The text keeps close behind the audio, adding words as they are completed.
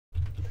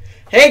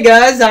Hey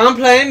guys, I'm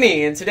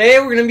Implayingme, and today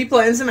we're going to be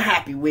playing some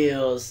Happy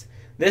Wheels.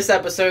 This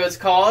episode is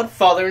called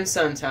Father and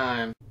Son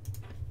Time.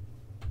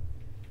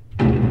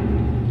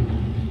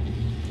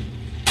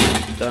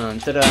 Dun dun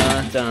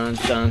dun dun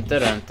dun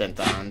dun dun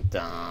dun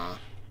dun.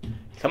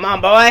 Come on,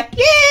 boy!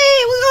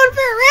 Yay! We're going for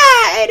a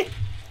ride!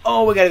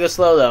 Oh, we gotta go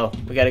slow though.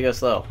 We gotta go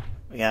slow.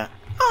 Oh, I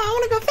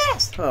wanna go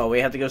fast. Oh, we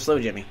have to go slow,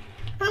 Jimmy.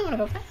 I wanna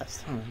go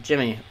fast. Oh,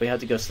 Jimmy, we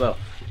have to go slow.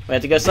 We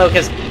have to go slow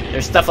because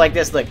there's stuff like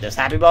this. Look, there's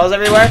happy balls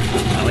everywhere.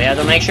 And we have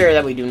to make sure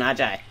that we do not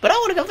die. But I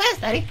want to go fast,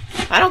 Daddy.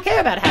 I don't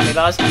care about happy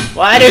balls.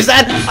 Why does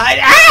that?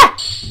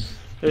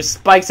 There's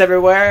spikes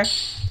everywhere.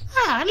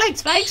 I like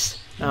spikes.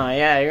 Oh,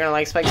 yeah, you're going to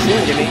like spikes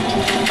soon, Jimmy.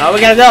 Oh,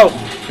 we got to go.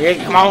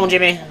 Come on,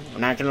 Jimmy. We're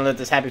not going to let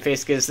this happy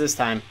face get us this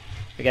time.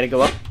 We got to go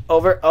up,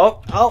 over.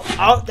 Oh,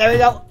 there we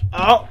go.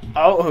 Oh,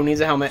 who needs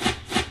a helmet?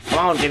 Come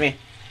on, Jimmy.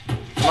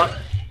 Come on.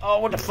 Oh,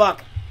 what the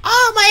fuck?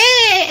 Oh, my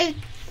head.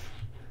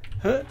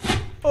 Huh?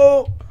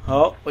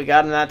 Oh, we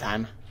got him that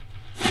time.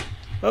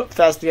 Oh,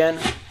 fast again.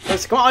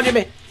 Come on,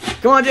 Jimmy.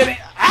 Come on, Jimmy.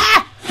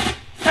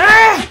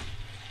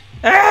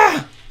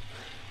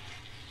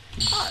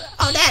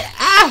 Oh,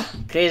 Dad.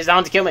 Please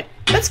don't kill me.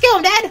 Let's kill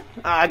him, Dad.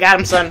 Oh, I got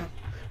him, son.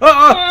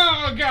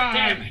 Oh, God.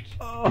 Damn it.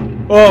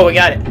 Oh, we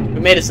got it.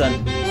 We made it, son.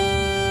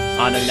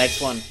 On to the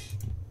next one.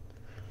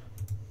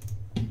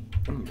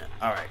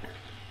 All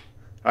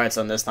right,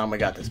 son. This time we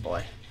got this,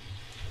 boy.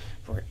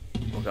 We're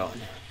going.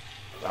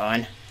 We're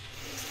going.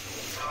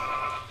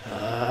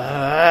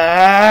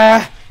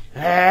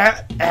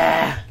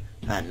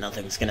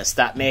 Nothing's gonna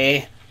stop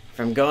me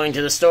from going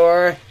to the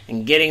store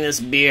and getting this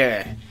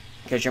beer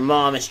because your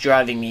mom is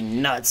driving me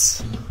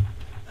nuts.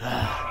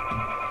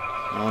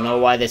 I don't know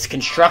why this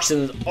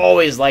construction is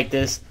always like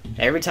this.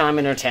 Every time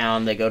in our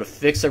town they go to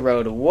fix a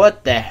road.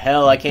 What the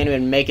hell? I can't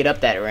even make it up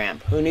that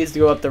ramp. Who needs to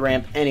go up the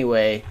ramp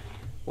anyway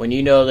when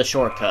you know the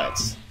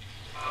shortcuts?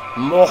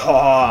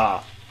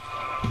 Alright,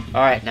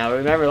 now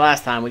remember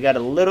last time we got a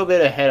little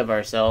bit ahead of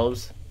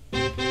ourselves.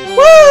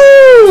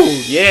 Woo!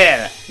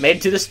 Yeah! Made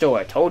it to the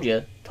store. Told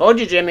you. Told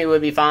you Jimmy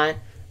would be fine.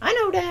 I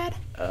know, Dad.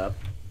 Up.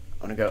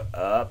 I want to go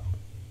up.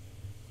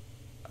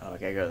 Oh, I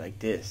gotta go like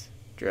this.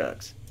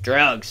 Drugs.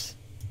 Drugs!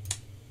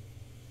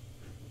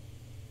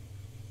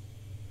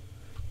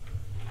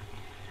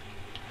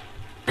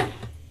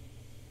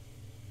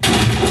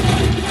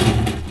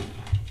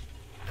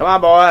 Come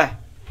on, boy.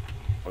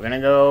 We're gonna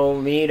go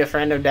meet a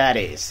friend of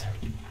Daddy's.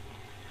 I'm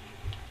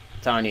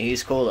telling you,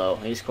 he's cool, though.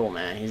 He's cool,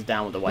 man. He's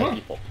down with the white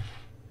people.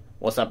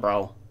 What's up,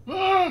 bro?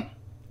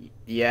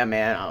 Yeah,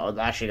 man. I was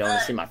actually going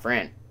to see my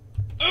friend.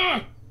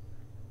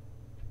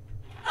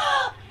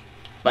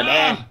 But,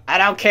 Dad, I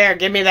don't care.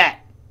 Give me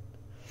that.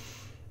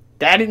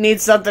 Daddy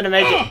needs something to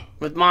make it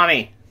with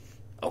Mommy.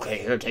 Okay,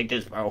 here, take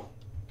this, bro.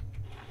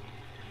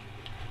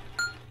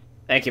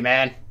 Thank you,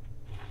 man.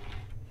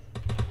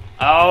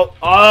 Oh.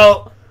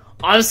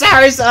 I'm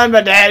sorry, son,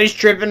 but Daddy's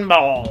tripping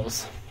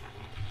balls.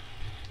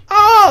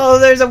 Oh,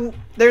 there's a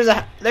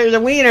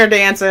wiener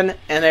dancing,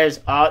 and there's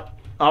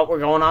we're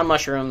going on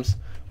mushrooms.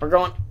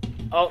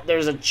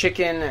 There's a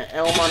chicken,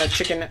 elm on a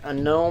chicken, a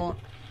gnome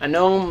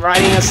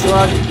riding a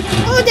slug.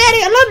 Oh,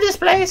 Daddy, I love this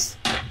place.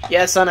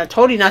 Yeah, son, I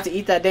told you not to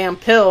eat that damn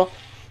pill,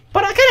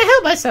 but I couldn't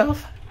help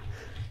myself.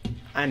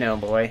 I know,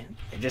 boy.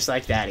 You're just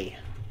like Daddy.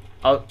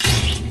 Oh,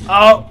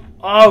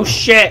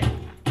 shit.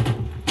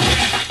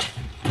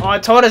 Oh, I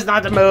told us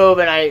not to move,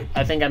 and I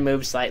think I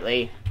moved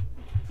slightly.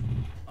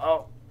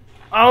 Oh,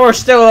 we're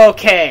still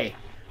okay.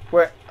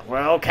 We're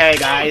okay,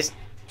 guys.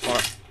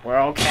 We're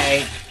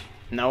okay.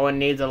 No one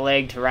needs a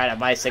leg to ride a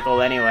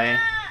bicycle anyway.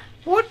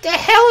 What the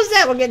hell is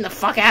that? We're getting the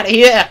fuck out of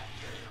here.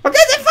 We're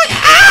getting the fuck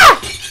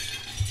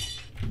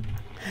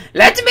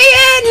Let me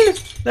in!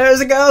 There's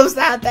a ghost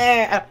out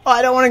there. Oh,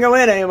 I don't want to go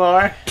in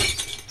anymore.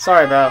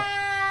 Sorry, bro.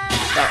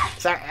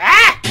 Sorry.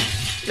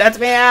 Let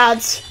me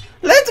out.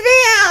 Let me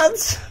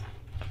out.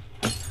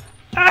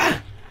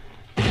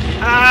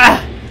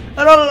 I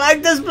don't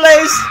like this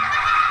place.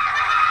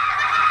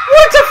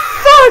 What the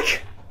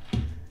fuck?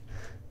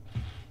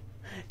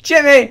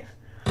 Jimmy,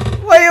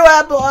 where you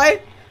at, boy?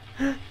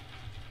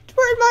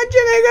 Where'd my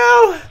Jimmy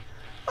go?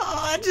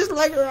 Oh, I just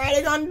like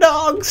riding on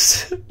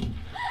dogs.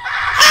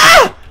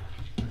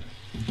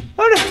 I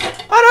don't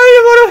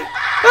even want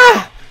to.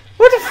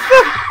 What the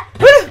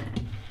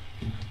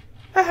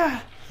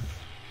fuck?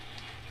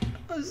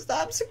 Oh,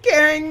 stop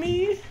scaring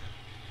me.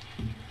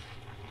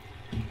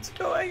 What's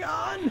going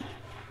on?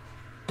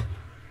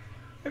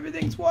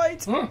 Everything's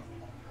white. Huh?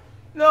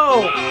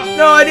 No,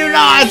 I do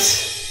not.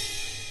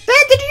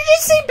 Dad, did you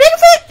just see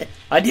Bigfoot?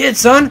 I did,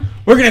 son.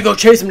 We're gonna go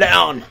chase him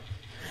down.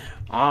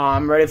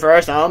 I'm ready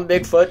for some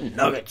Bigfoot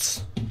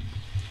nuggets.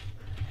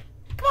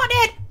 Come on,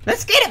 Dad.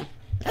 Let's get him.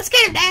 Let's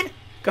get him, Dad.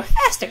 Go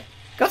faster.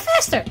 Go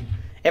faster.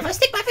 If I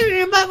stick my finger in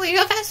your butt, will you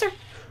go faster?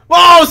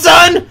 Whoa,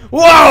 son.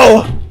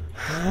 Whoa.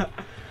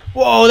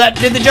 Whoa, that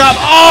did the job.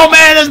 Oh,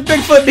 man, there's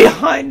Bigfoot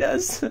behind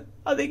us.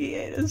 I think he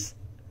ate us.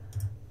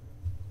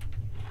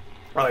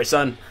 Alright,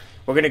 son.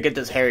 We're gonna get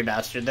this hairy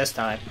bastard this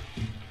time.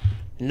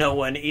 No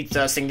one eats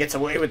us and gets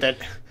away with it.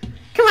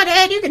 Come on,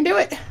 Dad, you can do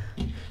it.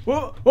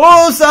 Whoa,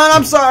 whoa, son,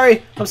 I'm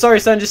sorry. I'm sorry,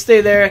 son. Just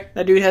stay there.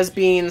 That dude has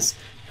beans.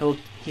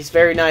 He's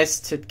very nice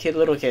to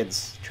little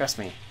kids. Trust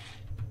me.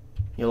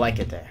 You'll like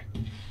it there.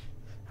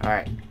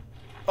 Alright.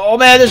 Oh,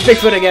 man, there's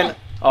Bigfoot again.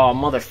 Oh,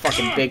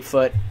 motherfucking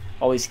Bigfoot.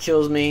 Always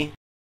kills me.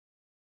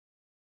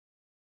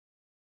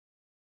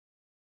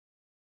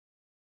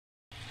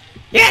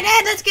 Yeah,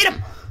 Dad, let's get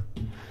him.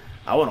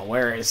 I want to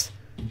wear his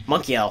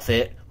monkey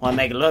outfit while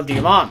making love to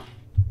your mom.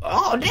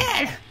 Oh,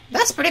 Dad,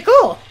 that's pretty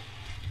cool.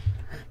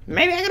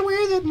 Maybe I could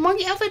wear the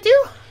monkey outfit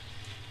too?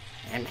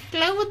 And make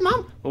love with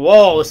Mom?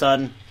 Whoa,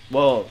 son.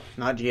 Whoa,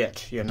 not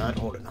yet. You're not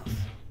old enough.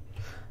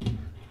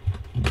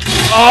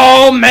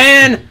 Oh,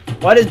 man!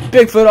 Why does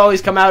Bigfoot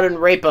always come out and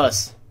rape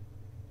us?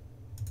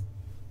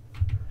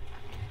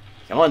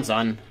 Come on,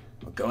 son.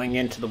 We're going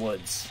into the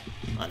woods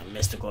on a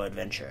mystical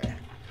adventure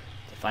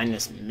to find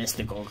this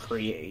mystical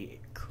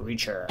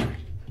creature.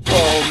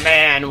 Oh,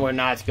 man, we're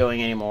not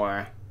going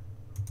anymore.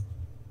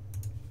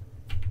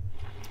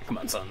 Come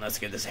on, son, let's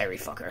get this hairy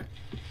fucker.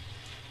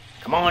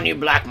 Come on, you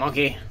black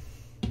monkey.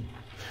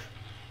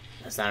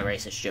 That's not a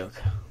racist joke,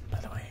 by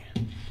the way.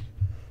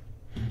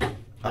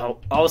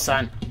 Oh,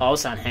 son,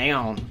 hang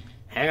on.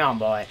 Hang on,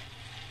 boy.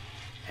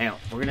 Hang on.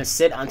 We're gonna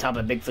sit on top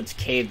of Bigfoot's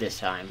cave this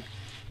time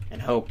and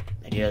hope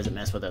that he doesn't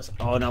mess with us.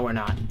 Oh, no, we're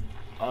not.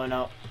 Oh,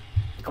 no.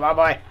 Come on,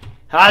 boy.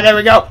 Ah, there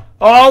we go.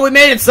 Oh, we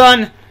made it, son.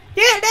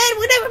 Yeah, Dad,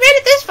 we never made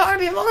it this far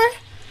before.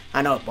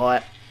 I know it, boy.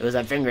 It was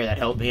that finger that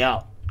helped me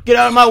out. Get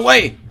out of my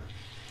way.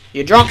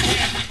 You drunk?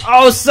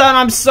 Oh, son,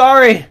 I'm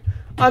sorry.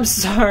 I'm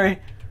sorry.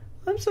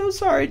 I'm so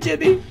sorry,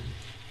 Jimmy.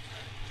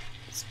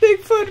 This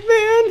Bigfoot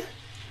man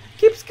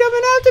keeps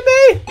coming out to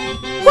me.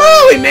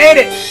 Woo, we made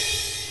it.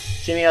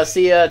 Jimmy, I'll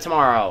see you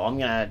tomorrow. I'm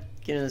gonna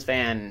get in this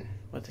van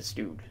with this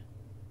dude.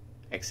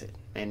 Exit.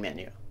 Main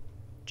menu.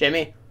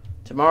 Jimmy,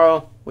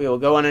 tomorrow we will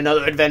go on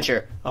another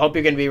adventure. I hope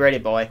you're gonna be ready,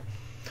 boy.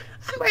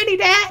 I'm ready,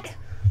 Dad.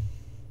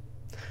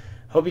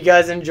 Hope you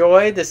guys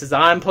enjoyed. This is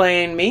I'm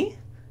Playing Me.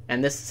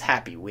 And this is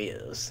Happy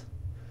Wheels.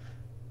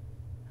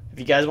 If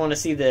you guys want to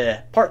see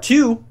the part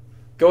 2,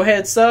 go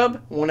ahead,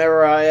 sub.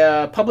 Whenever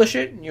I publish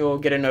it, you'll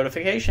get a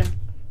notification.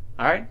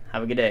 Alright,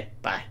 have a good day.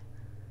 Bye.